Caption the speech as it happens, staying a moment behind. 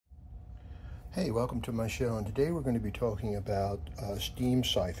Hey, welcome to my show, and today we're going to be talking about steam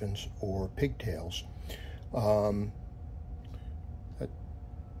siphons or pigtails.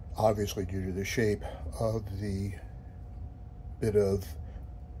 Obviously, due to the shape of the bit of,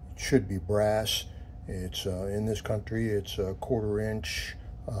 should be brass. It's in this country, it's a 1/4 inch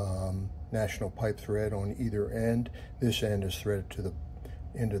national pipe thread on either end. This end is threaded to the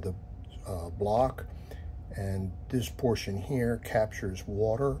end of the block, and this portion here captures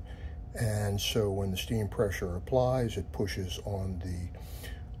water. And so when the steam pressure applies, it pushes on the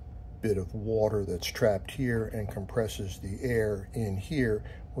bit of water that's trapped here and compresses the air in here,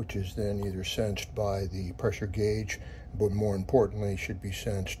 which is then either sensed by the pressure gauge, but more importantly, should be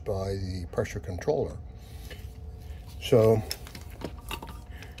sensed by the pressure controller. So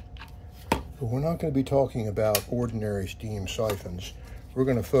we're not going to be talking about ordinary steam siphons. We're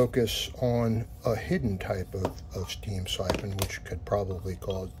going to focus on a hidden type of steam siphon, which could probably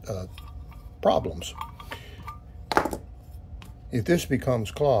cause problems. If this becomes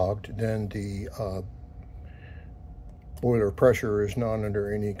clogged, then the boiler pressure is not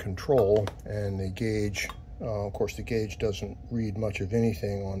under any control, and the gauge, of course, the gauge doesn't read much of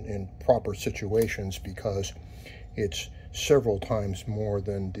anything in proper situations because it's several times more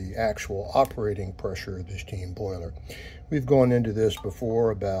than the actual operating pressure of the steam boiler. We've gone into this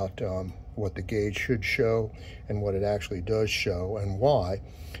before about what the gauge should show and what it actually does show and why,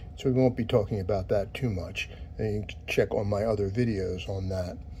 so we won't be talking about that too much. And you can check on my other videos on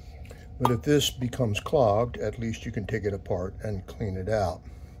that. But if this becomes clogged, at least you can take it apart and clean it out.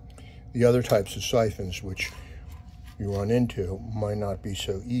 The other types of siphons which you run into might not be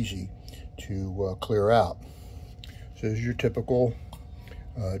so easy to clear out. So this is your typical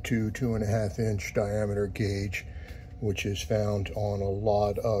 2.5 inch diameter gauge, which is found on a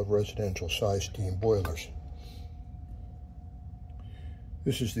lot of residential size steam boilers.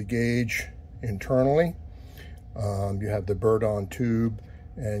 This is the gauge internally. You have the Bourdon tube,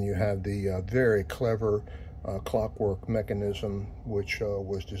 and you have the very clever clockwork mechanism, which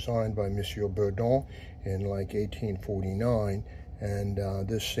was designed by Monsieur Bourdon in like 1849, and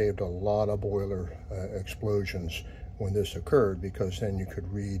this saved a lot of boiler explosions when this occurred, because then you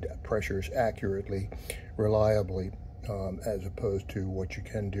could read pressures accurately, reliably, as opposed to what you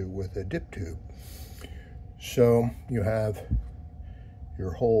can do with a dip tube. So you have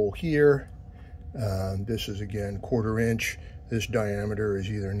your hole here. This is again 1/4 inch. This diameter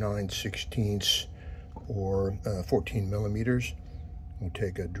is either 9/16 or 14 millimeters. We'll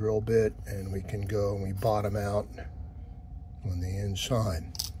take a drill bit and we can go and we bottom out on the inside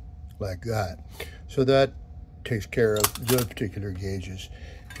like that. So that takes care of those particular gauges.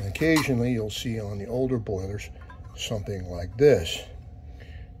 And occasionally you'll see on the older boilers something like this.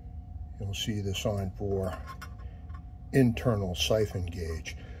 You'll see the sign for internal siphon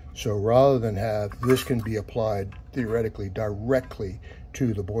gauge. So rather than have this, can be applied theoretically directly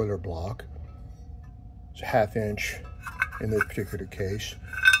to the boiler block. It's a 1/2 inch in this particular case.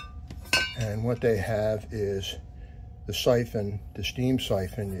 And what they have is the siphon, the steam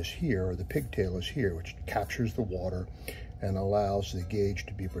siphon is here, or the pigtail is here, which captures the water and allows the gauge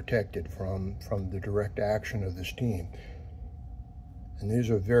to be protected from the direct action of the steam. And these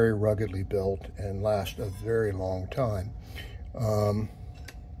are very ruggedly built and last a very long time.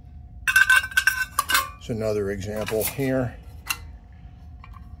 It's another example here,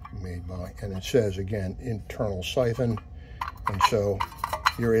 made by, and it says again, internal siphon. And so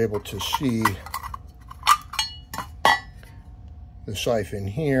you're able to see the siphon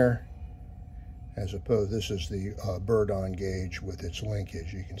here, as opposed, this is the Bourdon gauge with its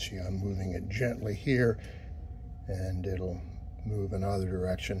linkage. You can see I'm moving it gently here, and it'll move in either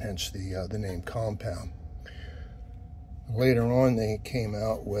direction, hence the name compound. Later on, they came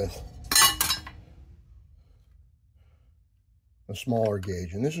out with a smaller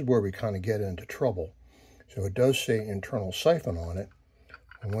gauge, and this is where we kind of get into trouble. So it does say internal siphon on it,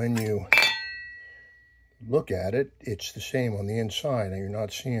 and when you look at it, it's the same on the inside, and you're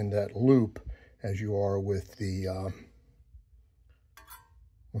not seeing that loop as you are with the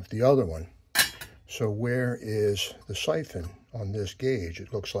other one. So where is the siphon on this gauge?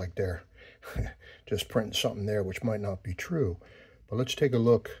 It looks like they're just printing something there, which might not be true. But let's take a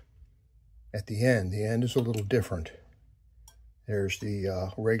look at the end. The end is a little different. There's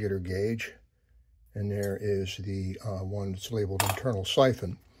the regular gauge, and there is the one that's labeled internal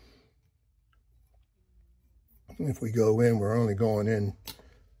siphon. If we go in, we're only going in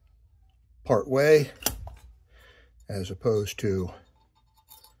part way, as opposed to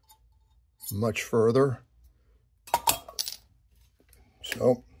much further.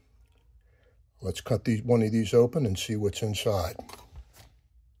 So let's cut one of these open and see what's inside.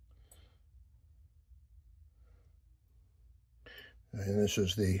 And this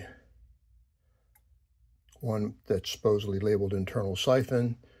is the one that's supposedly labeled internal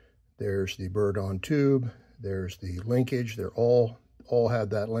siphon. There's the Bourdon tube. There's the linkage. They're all have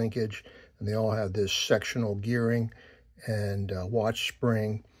that linkage, and they all have this sectional gearing and watch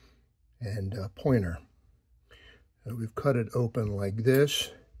spring and pointer. We've cut it open like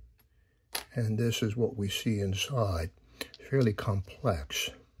this, and this is what we see inside. It's fairly complex.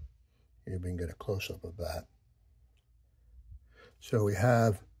 Here we can get a close-up of that. So we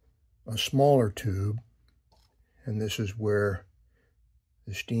have a smaller tube, and this is where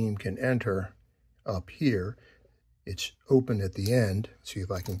the steam can enter up here. It's open at the end. Let's see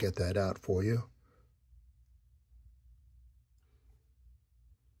if I can get that out for you.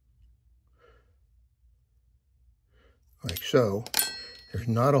 Like so. There's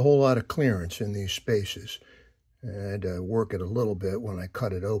not a whole lot of clearance in these spaces. I had to work it a little bit when I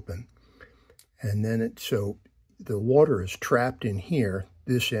cut it open. And then so the water is trapped in here.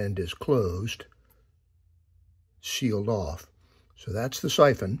 This end is closed, sealed off. So that's the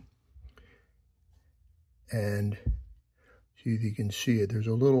siphon. And see if you can see it. There's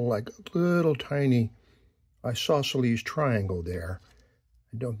a little tiny isosceles triangle there.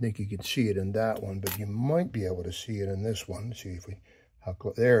 I don't think you can see it in that one, but you might be able to see it in this one. See if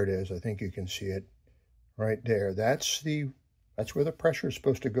there it is. I think you can see it right there. That's where the pressure is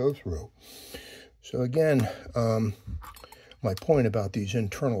supposed to go through. So again, my point about these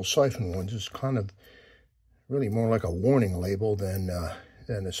internal siphon ones is kind of really more like a warning label than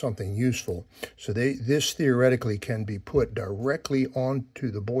something useful. So this theoretically can be put directly onto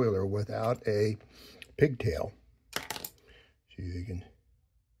the boiler without a pigtail. So you can.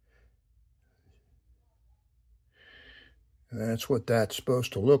 And that's what that's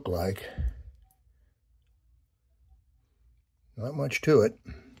supposed to look like. Not much to it.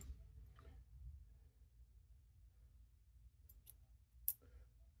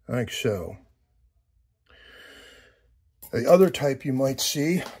 Like so. The other type you might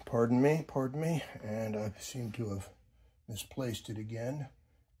see, pardon me, and I seem to have misplaced it again.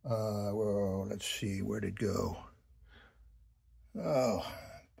 Well, let's see, where'd it go? Oh,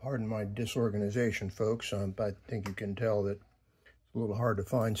 pardon my disorganization, folks. I think you can tell that it's a little hard to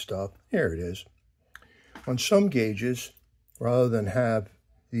find stuff. Here it is. On some gauges, rather than have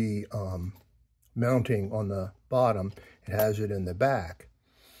the mounting on the bottom, it has it in the back.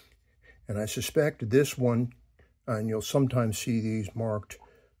 And I suspect this one, and you'll sometimes see these marked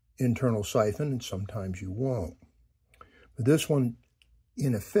internal siphon, and sometimes you won't. But this one,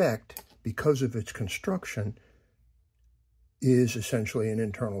 in effect, because of its construction, is essentially an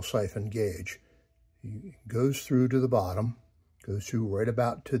internal siphon gauge. It goes through to the bottom, goes through right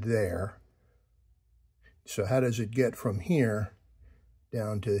about to there. So how does it get from here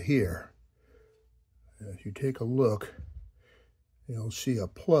down to here? If you take a look, you'll see a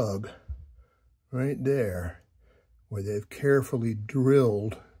plug right there where they've carefully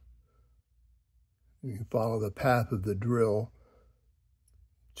drilled. You can follow the path of the drill.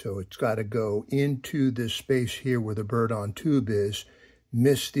 So it's got to go into this space here where the Bourdon tube is,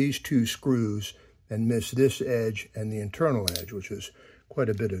 miss these two screws, and miss this edge and the internal edge, which is quite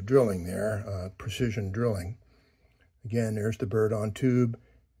a bit of drilling there, precision drilling. Again, there's the Bourdon tube,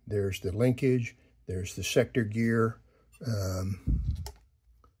 there's the linkage, there's the sector gear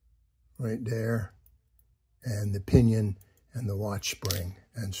right there, and the pinion and the watch spring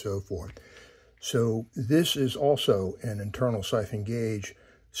and so forth. So this is also an internal siphon gauge.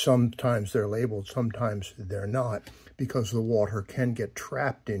 Sometimes they're labeled, sometimes they're not, because the water can get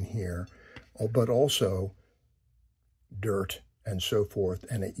trapped in here, but also dirt and so forth,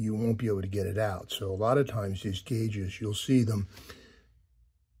 and you won't be able to get it out. So a lot of times these gauges, you'll see them,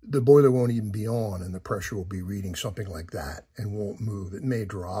 the boiler won't even be on, and the pressure will be reading something like that and won't move. It may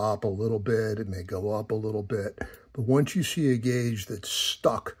drop a little bit, it may go up a little bit, but once you see a gauge that's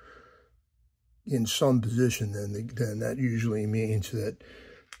stuck in some position, then that usually means that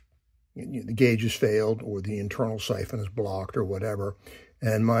the gauge has failed or the internal siphon is blocked or whatever.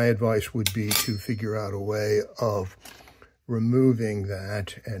 And my advice would be to figure out a way of removing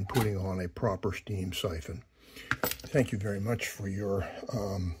that and putting on a proper steam siphon. Thank you very much for your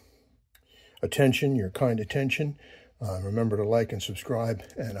attention, your kind attention. Remember to like and subscribe,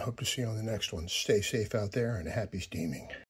 and I hope to see you on the next one. Stay safe out there and happy steaming.